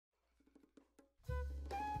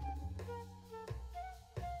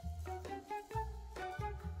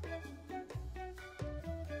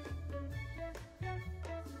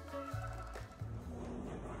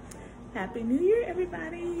Happy New Year,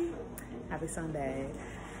 everybody. Happy Sunday.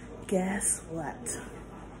 Guess what?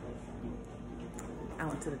 I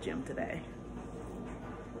went to the gym today.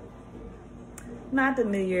 Not the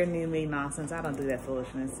New Year, New Me nonsense. I don't do that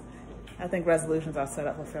foolishness. I think resolutions are set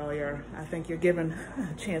up for failure. I think you're given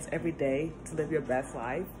a chance every day to live your best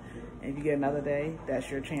life. And if you get another day,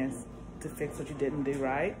 that's your chance to fix what you didn't do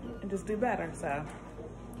right and just do better. So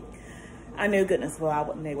I knew goodness well I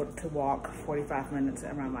wasn't able to walk 45 minutes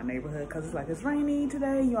around my neighborhood because it's like it's rainy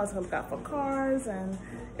today. You also look out for cars and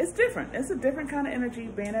it's different. It's a different kind of energy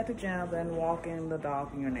being at the gym than walking the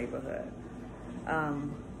dog in your neighborhood.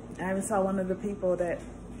 I even saw one of the people that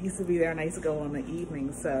used to be there and I used to go on the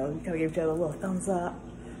evening, so you kind of give each other a little thumbs up,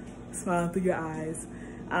 smiling through your eyes.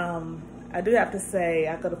 I do have to say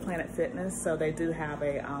I go to Planet Fitness, so they do have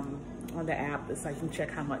a on the app, it's like you can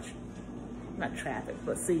check how much, not traffic,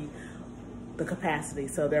 but see the capacity.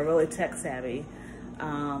 So they're really tech savvy.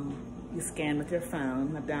 You scan with your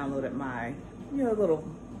phone. I downloaded my little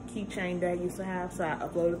keychain that I used to have, so I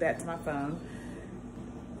uploaded that to my phone.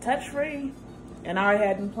 Touch free. And I already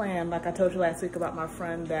hadn't planned, like I told you last week about my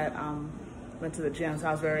friend that went to the gym, so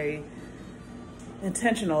I was very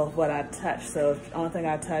intentional of what I touched. So the only thing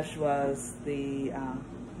I touched was the,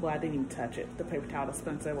 well, I didn't even touch it. The paper towel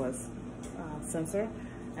dispenser was sensor,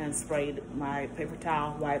 and sprayed my paper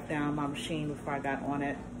towel, wiped down my machine before I got on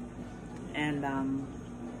it, and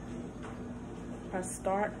pressed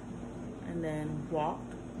start, and then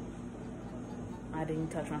walked. I didn't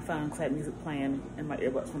touch my phone because I had music playing in my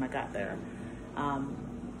earbuds when I got there.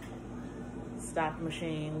 Stopped the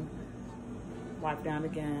machine, wiped down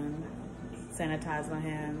again, sanitized my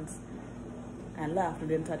hands, and left and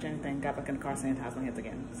didn't touch anything. Got back in the car, sanitized my hands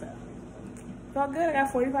again. So felt good. I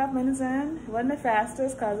got 45 minutes in. It wasn't the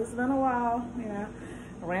fastest because it's been a while,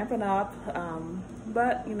 ramping up.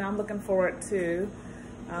 But I'm looking forward to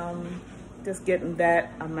just getting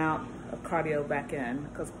that amount of cardio back in,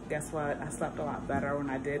 because guess what? I slept a lot better when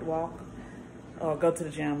I did walk or go to the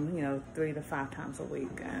gym, 3 to 5 times a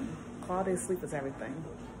week. And quality of sleep is everything.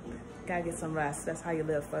 Gotta get some rest. That's how you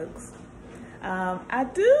live, folks. I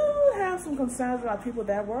do have some concerns about people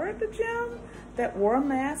that were at the gym that wore a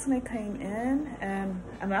mask when they came in. And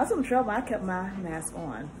I was in trouble. I kept my mask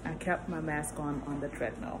on. I kept my mask on the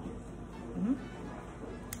treadmill.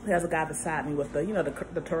 There's a guy beside me with the,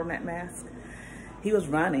 the turtleneck mask. He was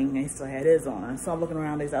running and he still had his on. So I'm looking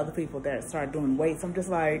around these other people that started doing weights. I'm just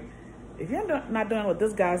like, if you're not doing what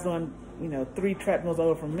this guy's doing, 3 treadmills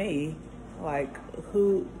over from me, like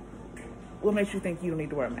what makes you think you don't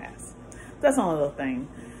need to wear a mask? That's the only little thing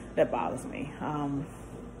that bothers me.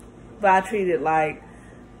 But I treat it like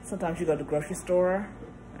sometimes you go to the grocery store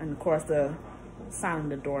and of course the sign on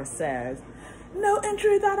the door says, no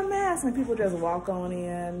entry without a mask, and people just walk on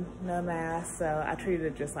in, no mask. So I treated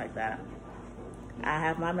it just like that. I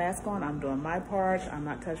have my mask on, I'm doing my part, I'm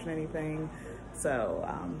not touching anything. So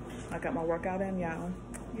I got my workout in, y'all.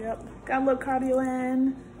 Yep, got a little cardio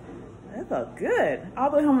in. That felt good. All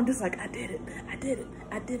the way home, I'm just like, I did it, I did it,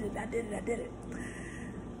 I did it, I did it, I did it.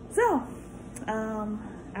 So,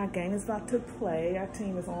 our game is about to play. Our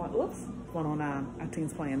team is on, oops, 109. Our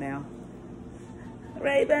team's playing now.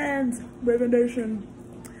 Ravens, Raven Nation.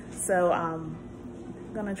 So, I'm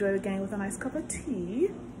gonna enjoy the game with a nice cup of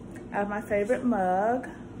tea. I have my favorite mug.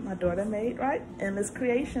 My daughter made, right? Endless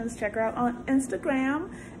Creations. Check her out on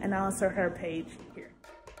Instagram, and I'll insert her page here.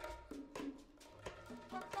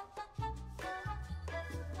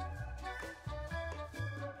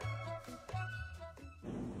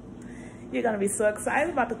 You're gonna be so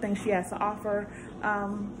excited about the things she has to offer.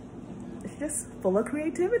 It's just full of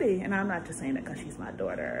creativity, and I'm not just saying it because she's my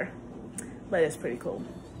daughter, but it's pretty cool.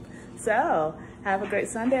 So have a great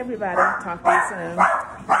Sunday, everybody. Talk to you soon.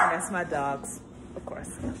 And that's my dogs, of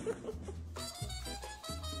course.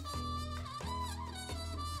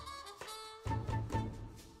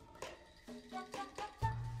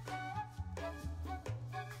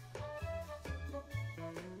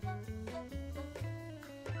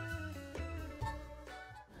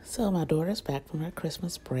 So my daughter's back from her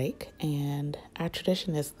Christmas break, and our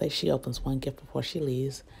tradition is that she opens one gift before she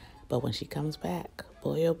leaves. But when she comes back,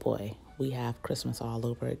 boy oh boy, we have Christmas all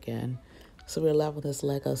over again. So we're left with this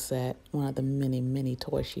Lego set, one of the many, many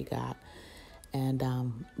toys she got. And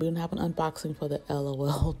we didn't have an unboxing for the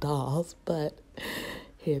LOL dolls, but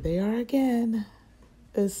here they are again.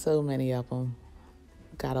 There's so many of them.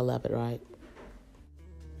 Gotta love it, right?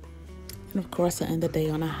 And of course, I end the day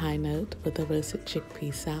on a high note with a roasted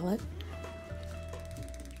chickpea salad.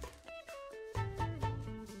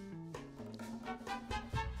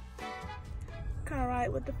 All right,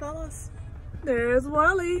 with the fellas. There's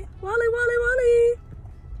Wally. Wally, Wally, Wally.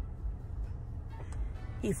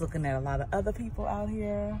 He's looking at a lot of other people out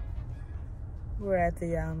here. We're at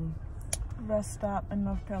the rest stop in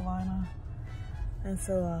North Carolina. And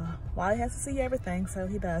so Wally has to see everything, so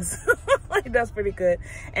he does. He does pretty good.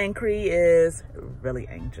 And Cree is really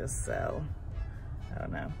anxious, so I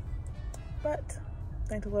don't know. But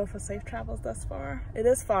thank the Lord for safe travels thus far. It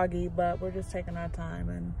is foggy, but we're just taking our time,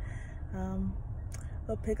 and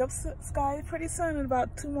we'll pick up sky pretty soon in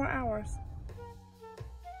about 2 more hours.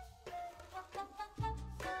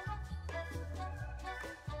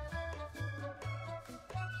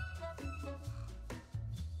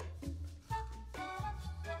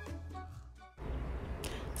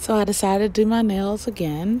 So I decided to do my nails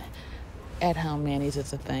again. At home manis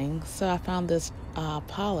is a thing. So I found this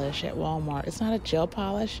polish at Walmart. It's not a gel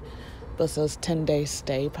polish, but it's those 10-day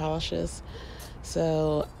stay polishes.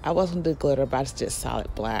 So I wasn't gonna do glitter, but I just did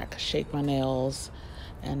solid black, shake my nails,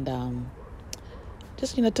 and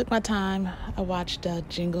just, you know, took my time. I watched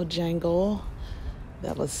Jingle Jangle.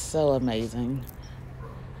 That was so amazing.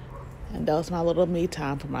 And that was my little me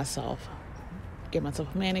time for myself. Give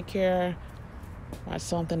myself a manicure, watch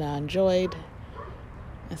something I enjoyed,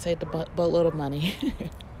 and saved a boatload of money.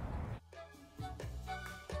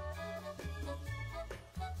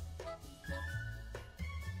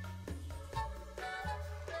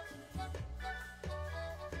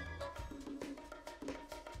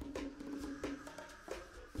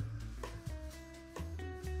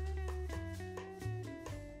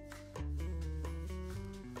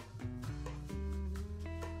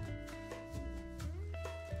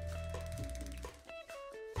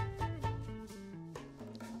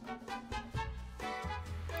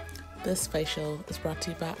 This facial is brought to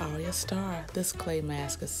you by Aria Starr. This clay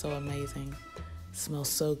mask is so amazing. It smells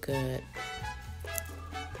so good.